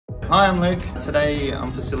Hi, I'm Luke. Today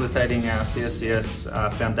I'm facilitating our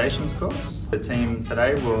CSCS Foundations course. The team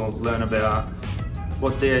today will learn about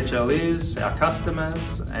what DHL is, our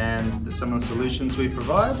customers, and some of the solutions we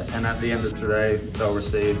provide. And at the end of today, they'll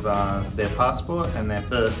receive their passport and their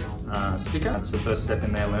first sticker. It's the first step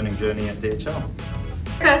in their learning journey at DHL.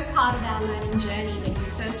 First part of our learning journey when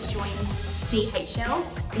you first join DHL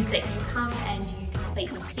is that you come and you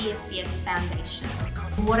complete your CSCS Foundation.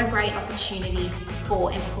 What a great opportunity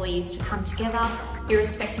for employees to come together,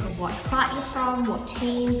 irrespective of what site you're from, what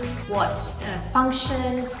team, what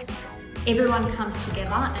function. Everyone comes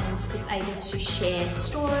together and is able to share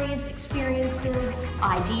stories, experiences,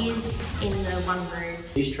 ideas in the one room.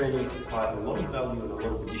 These trainings provide a lot of value and a lot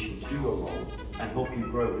of addition to your role and help you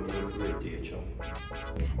grow in your career at DHL.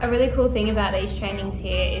 A really cool thing about these trainings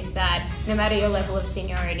here is that no matter your level of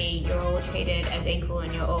seniority, you're all treated as equal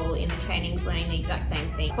and you're all in the trainings learning the exact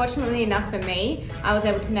same thing. Fortunately enough for me, I was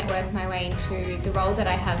able to network my way into the role that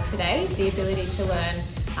I have today. So the ability to learn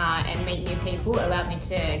and meet new people allowed me to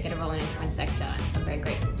get a role in a different sector, and so I'm very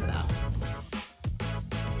grateful for that.